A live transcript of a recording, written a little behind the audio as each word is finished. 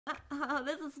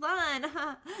This is fun.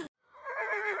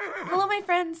 Hello, my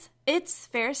friends. It's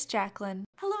Faris Jacqueline.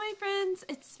 Hello, my friends.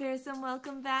 It's Faris, and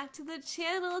welcome back to the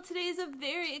channel. Today is a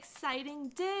very exciting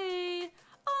day.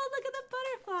 Oh, look at the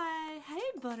butterfly.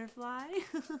 Hey,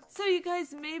 butterfly. So you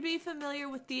guys may be familiar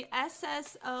with the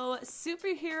SSO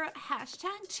superhero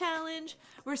hashtag challenge,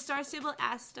 where Star Stable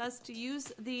asked us to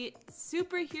use the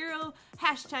superhero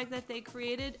hashtag that they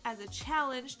created as a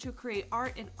challenge to create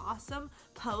art and awesome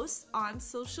posts on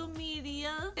social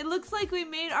media. It looks like we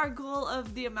made our goal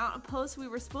of the amount of posts we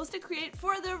were supposed to create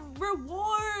for the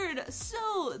reward.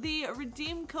 So the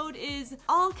redeem code is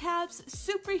all caps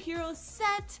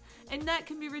SUPERHEROSET, and that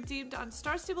can be redeemed on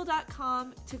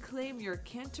starstable.com to claim your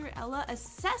Cantorella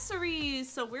accessories.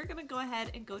 So we're gonna go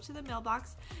ahead and go to the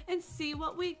mailbox and see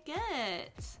what we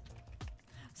get.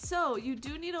 So you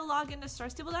do need to log into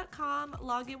starstable.com,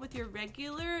 log in with your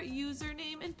regular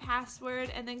username and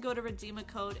password, and then go to redeem a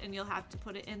code, and you'll have to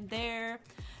put it in there.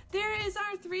 There is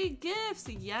our 3 gifts.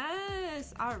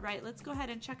 Yes. All right, let's go ahead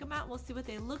and check them out. We'll see what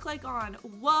they look like on.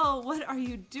 Whoa, what are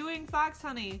you doing, Fox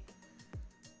Honey?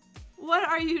 What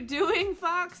are you doing,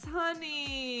 Fox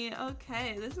Honey?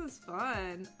 Okay, this is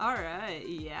fun. All right,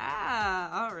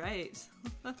 yeah, all right.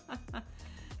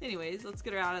 Anyways, let's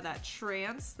get her out of that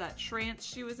trance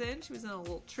she was in. She was in a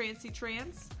little trancey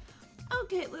trance.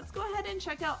 Okay, let's go ahead and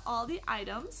check out all the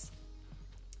items.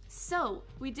 So,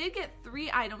 we did get 3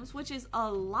 items, which is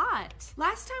a lot.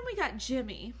 Last time we got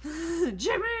Jimmy.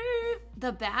 Jimmy!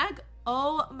 The bag.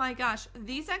 Oh my gosh,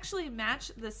 these actually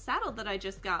match the saddle that I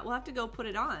just got. We'll have to go put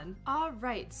it on. All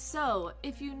right, so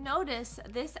if you notice,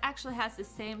 this actually has the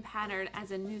same pattern as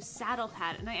a new saddle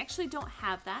pad, and I actually don't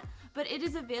have that, but it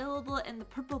is available in the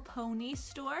Purple Pony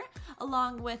store,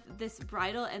 along with this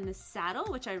bridle and this saddle,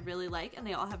 which I really like, and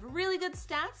they all have really good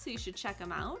stats, so you should check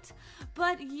them out.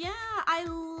 But yeah, I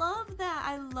love that.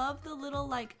 I love the little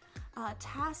like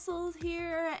tassels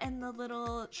here and the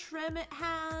little trim it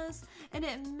has, and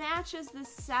it matches the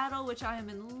saddle, which I am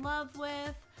in love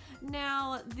with.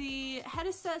 Now the head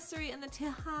accessory and the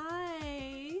tail,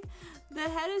 the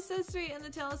head accessory and the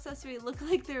tail accessory look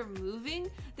like they're moving.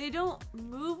 They don't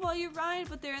move while you ride,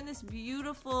 but they're in this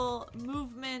beautiful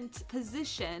movement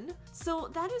position. So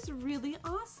that is really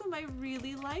awesome. I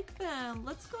really like them.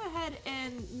 Let's go ahead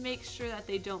and make sure that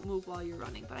they don't move while you're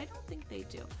running, but I don't think they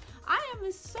do. I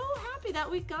am so happy that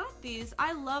we got these.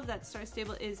 I love that Star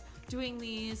Stable is doing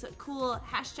these cool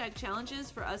hashtag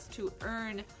challenges for us to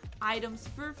earn items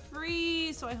for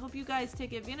free. So I hope you guys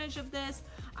take advantage of this.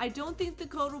 I don't think the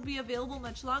code will be available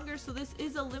much longer, so this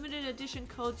is a limited edition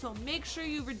code, so make sure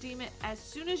you redeem it as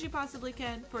soon as you possibly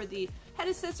can for the head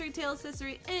accessory, tail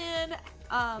accessory, and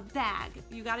bag.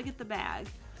 You gotta get the bag.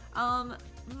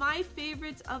 My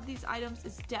favorite of these items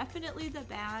is definitely the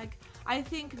bag. I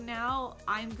think now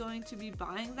I'm going to be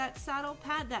buying that saddle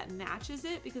pad that matches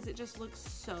it because it just looks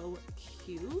so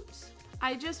cute.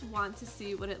 I just want to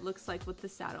see what it looks like with the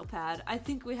saddle pad. I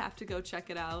think we have to go check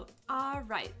it out. All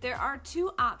right, there are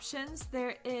 2 options.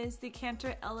 There is the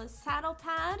Cantorella saddle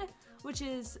pad, which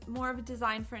is more of a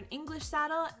design for an English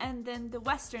saddle, and then the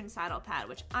Western saddle pad,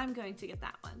 which I'm going to get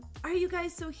that one. All right, you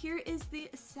guys, so here is the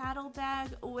saddle bag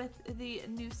with the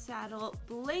new saddle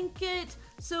blanket.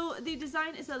 So the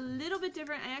design is a little bit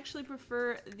different. I actually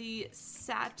prefer the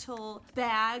saddle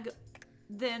bag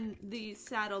than the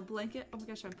saddle blanket. Oh my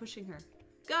gosh, I'm pushing her.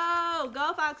 Go!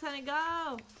 Go, Fox Honey,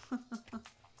 go!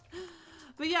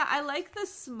 But yeah, I like the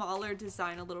smaller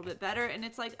design a little bit better, and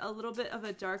it's like a little bit of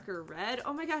a darker red.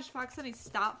 Oh my gosh, Fox Honey,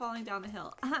 stop falling down the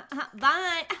hill.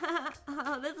 Bye!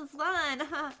 This is fun!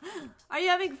 Are you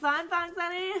having fun, Fox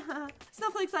Honey?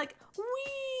 Snowflake's like,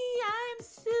 wee! I'm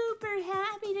super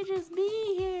happy to just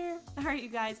be here. Alright, you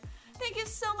guys. Thank you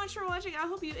so much for watching. I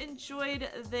hope you enjoyed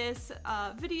this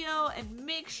video, and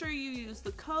make sure you use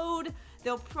the code.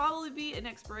 There'll probably be an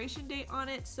expiration date on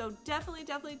it, so definitely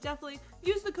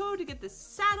use the code to get the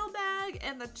saddle bag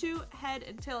and the 2 head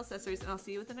and tail accessories, and I'll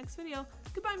see you with the next video.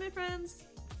 Goodbye, my friends.